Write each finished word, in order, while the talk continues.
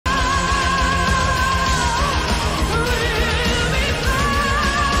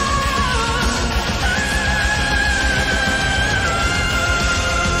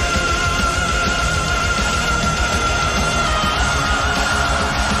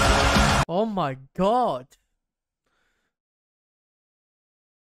Oh my god.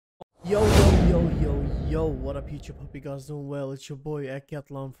 Yo, what up YouTube? Hope you guys doing well. It's your boy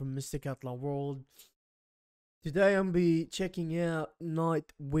Catline from INSTGRAM World. Today I'm be checking out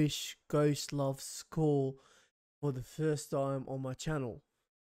Nightwish Ghost Love's Call for the first time on my channel.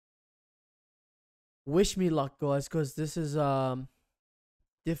 Wish me luck guys, because this is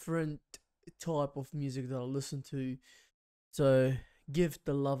different type of music that I listen to. So give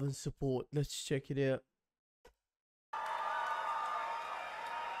the love and support. Let's check it out.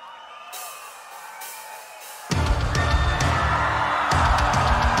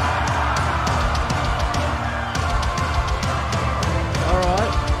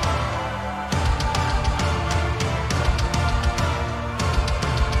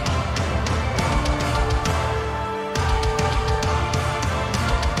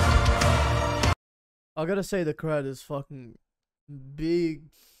 I gotta say the crowd is fucking big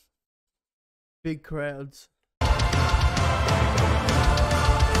crowds.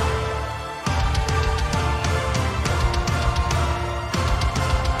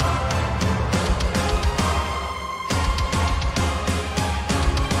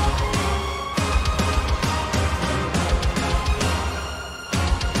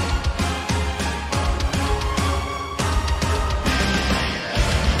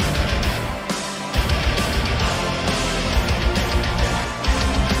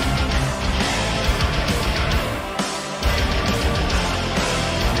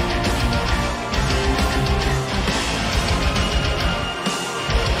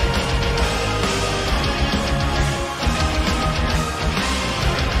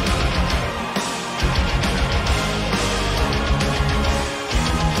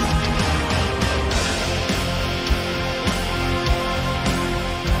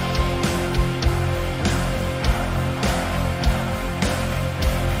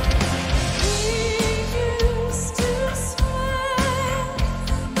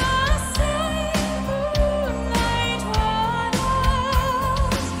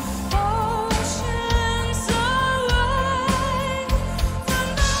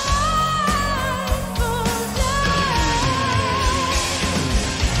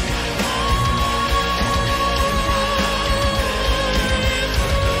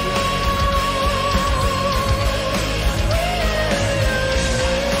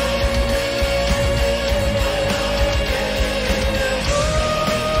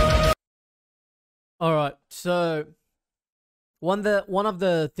 Alright, so one of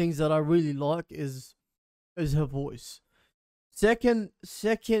the things that I really like is her voice. Second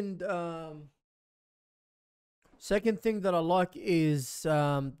thing that I like is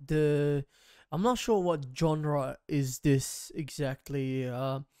I'm not sure what genre is this exactly.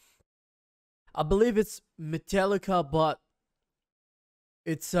 I believe it's Metallica, but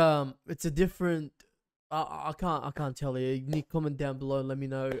it's a different I can't tell you. You need to comment down below and let me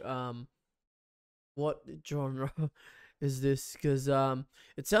know what genre is this, because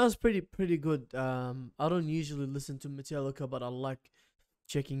it sounds pretty good. I don't usually listen to Metallica, but I like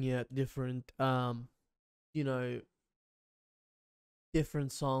checking out different you know,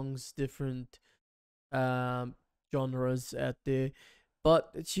 different songs, different genres out there.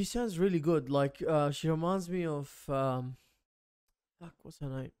 But she sounds really good. Like she reminds me of fuck, what's her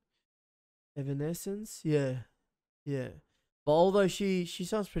name? Evanescence? Yeah. But although she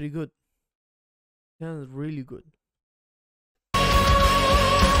sounds pretty good. Sounds really good.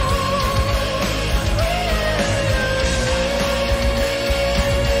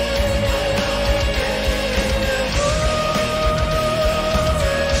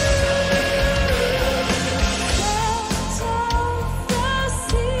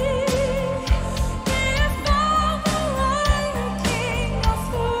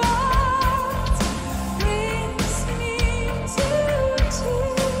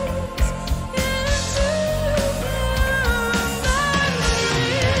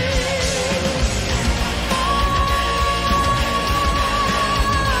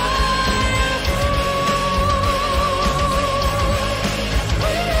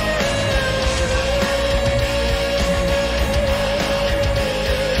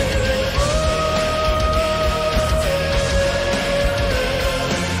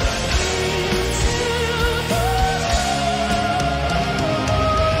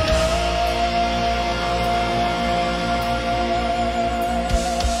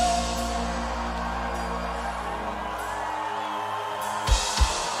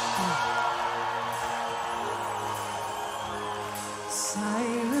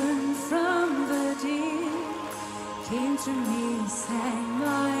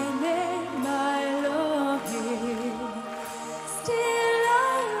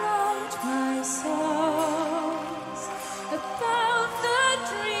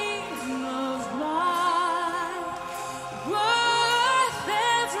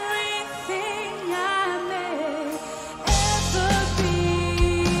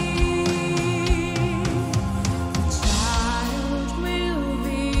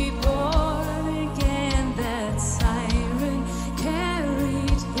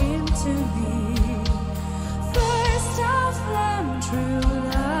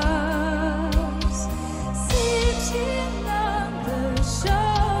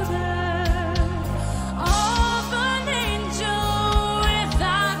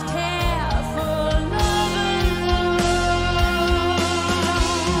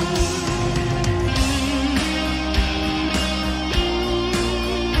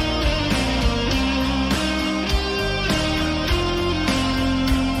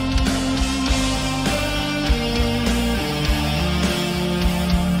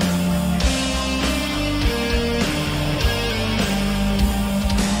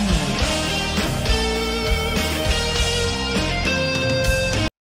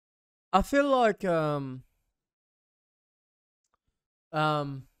 I feel like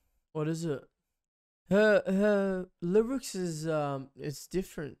what is it? Her lyrics is it's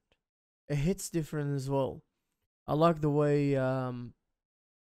different. It hits different as well. I like the way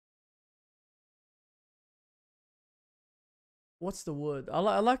what's the word? I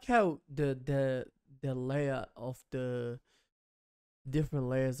like how the layer of the different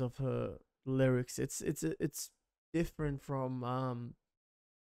layers of her lyrics. It's different from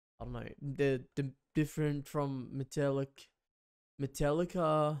I don't know, the different from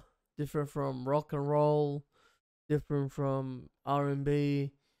Metallica, different from rock and roll, different from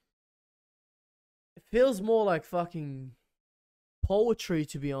R&B. It feels more like fucking poetry,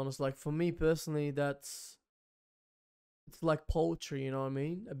 to be honest. Like for me personally, it's like poetry, you know what I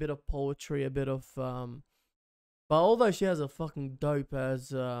mean? A bit of poetry, a bit of but although she has a fucking dope as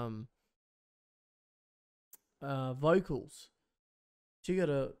vocals, she got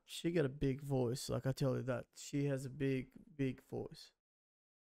a big voice, like I tell you that. She has a big voice.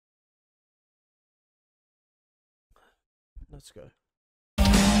 Let's go.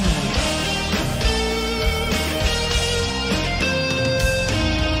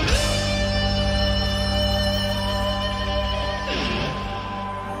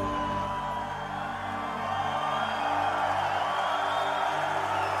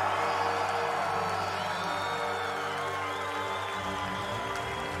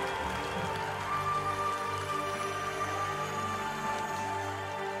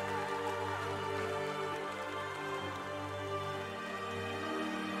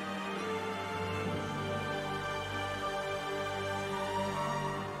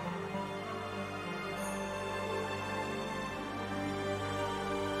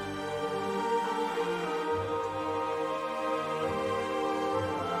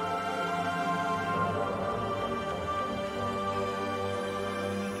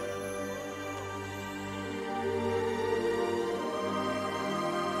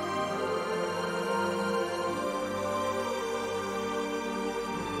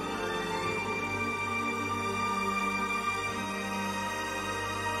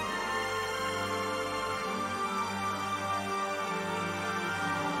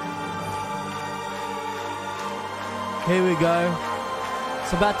 Here we go.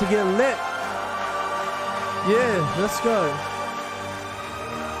 It's about to get lit. Yeah, let's go.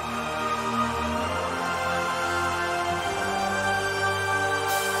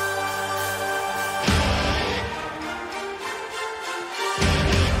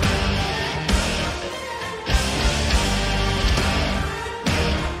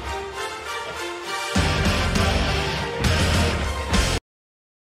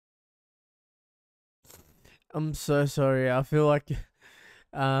 I'm so sorry. I feel like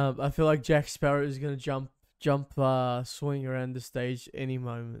Jack Sparrow is gonna swing around the stage any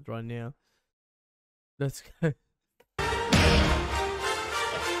moment right now. Let's go.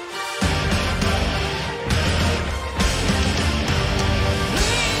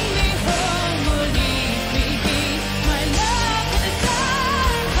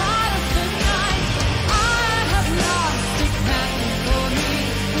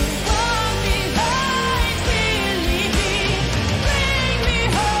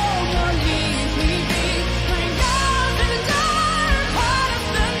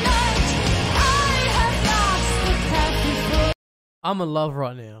 I'm in love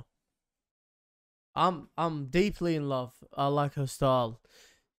right now. I'm deeply in love. I like her style.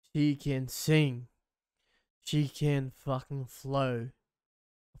 She can sing. She can fucking flow.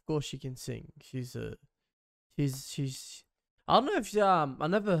 Of course she can sing. She's I don't know if I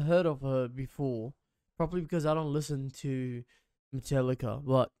never heard of her before. Probably because I don't listen to Metallica,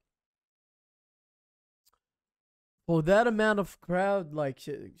 but for that amount of crowd, like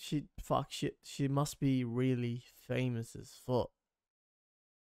she must be really famous as fuck.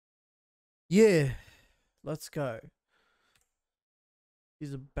 Yeah, let's go.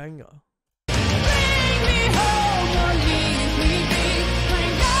 She's a banger.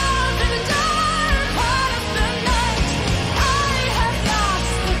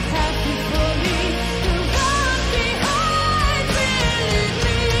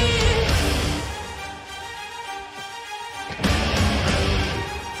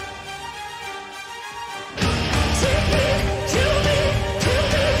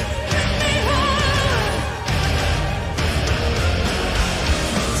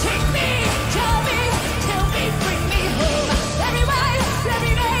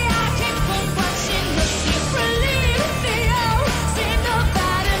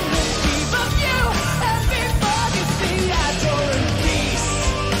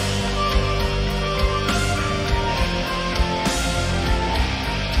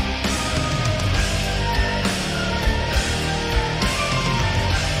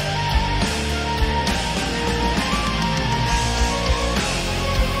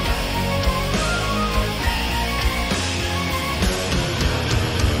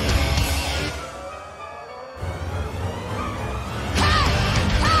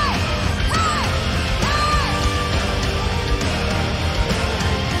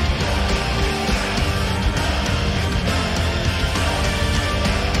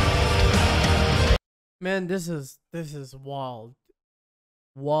 Man, this is wild.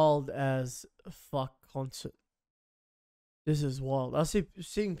 Wild as fuck concert. This is wild. I see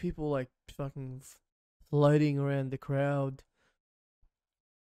seeing people like fucking floating around the crowd.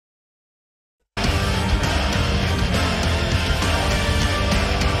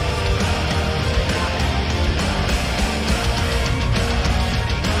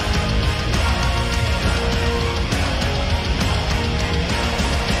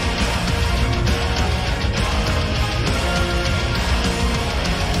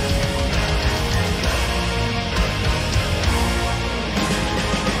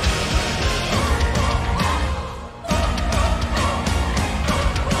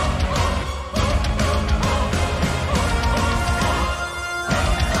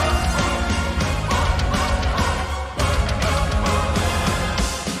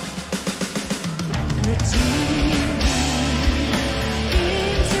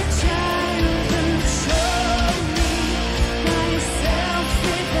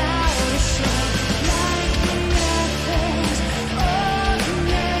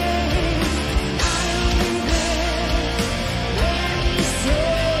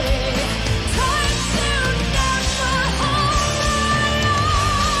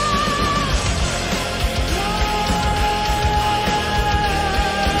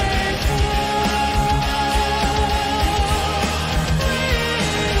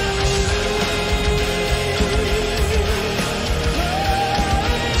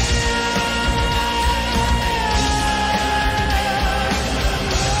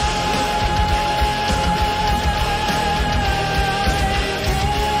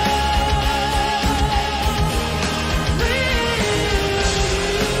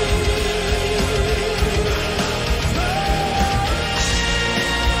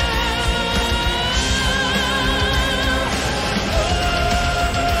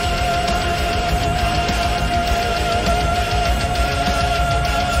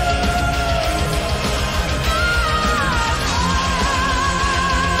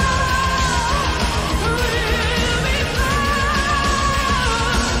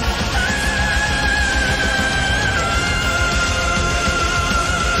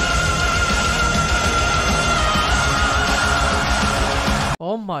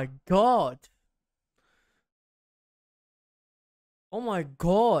 Oh my god. Oh my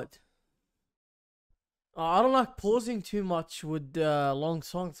god. I don't like pausing too much with long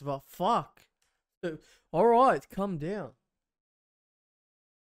songs, but fuck. Alright, calm down.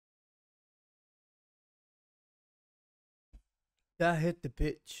 That hit the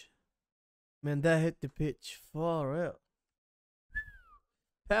pitch. Man, that hit the pitch. Far out.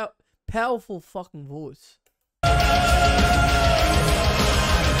 Powerful fucking voice.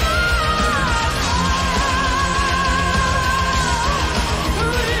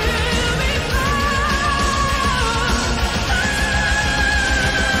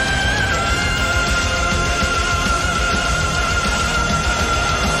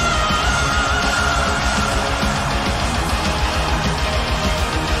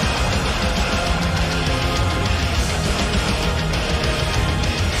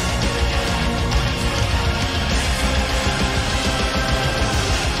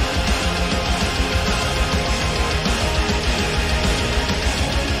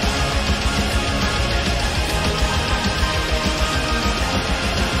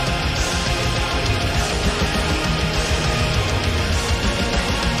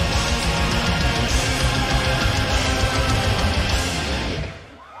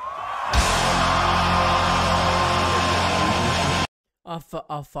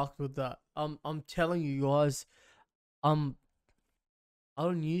 I fucked with that. I'm telling you guys, I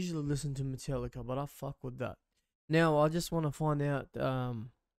don't usually listen to Metallica, but I fuck with that. Now I just want to find out. I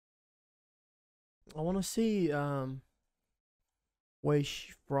want to see where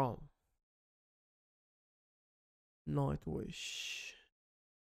she's from. Nightwish.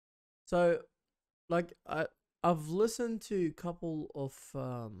 So, like I've listened to a couple of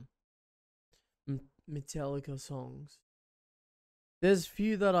Metallica songs. There's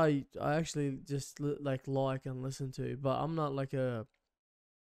few that I actually just like and listen to, but I'm not like a,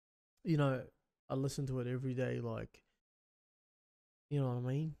 you know, I listen to it every day, like, you know what I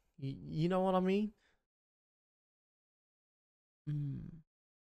mean? You know what I mean?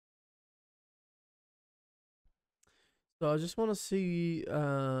 So I just want to see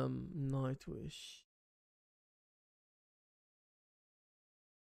Nightwish.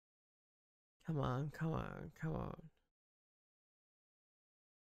 Come on, come on, come on.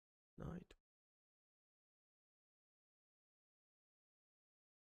 Night.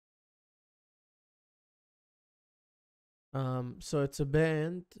 So it's a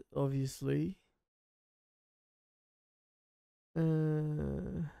band, obviously.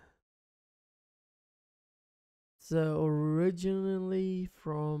 Uh, so originally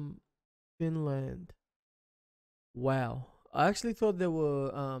from Finland. Wow. I actually thought they were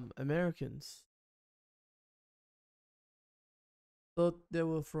Americans. Thought they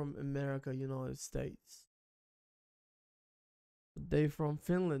were from America, United States. They from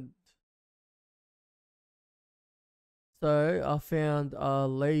Finland. So I found a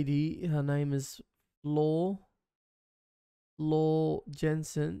lady. Her name is Law Law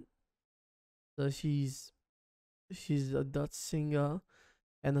Jensen. So she's a Dutch singer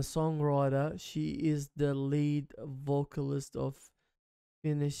and a songwriter. She is the lead vocalist of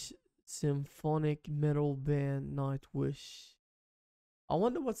Finnish symphonic metal band Nightwish. I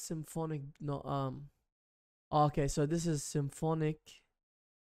wonder what symphonic no okay, so this is symphonic.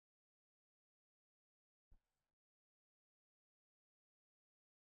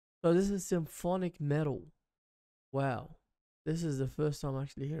 So this is symphonic metal. Wow. This is the first time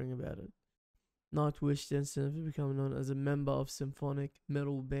actually hearing about it. Nightwish then soon become known as a member of symphonic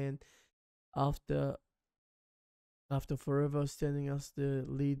metal band after forever standing as the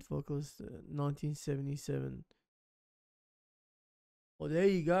lead vocalist in 1977. Well, there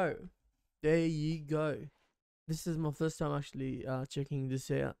you go. There you go. This is my first time actually checking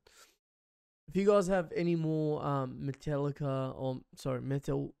this out. If you guys have any more Metallica or sorry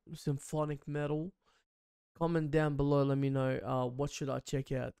metal symphonic metal, comment down below. Let me know what should I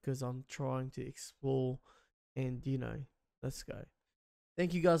check out because I'm trying to explore and let's go.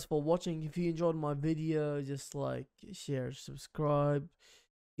 Thank you guys for watching. If you enjoyed my video, just like, share, subscribe,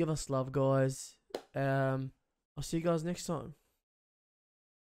 give us love, guys. I'll see you guys next time.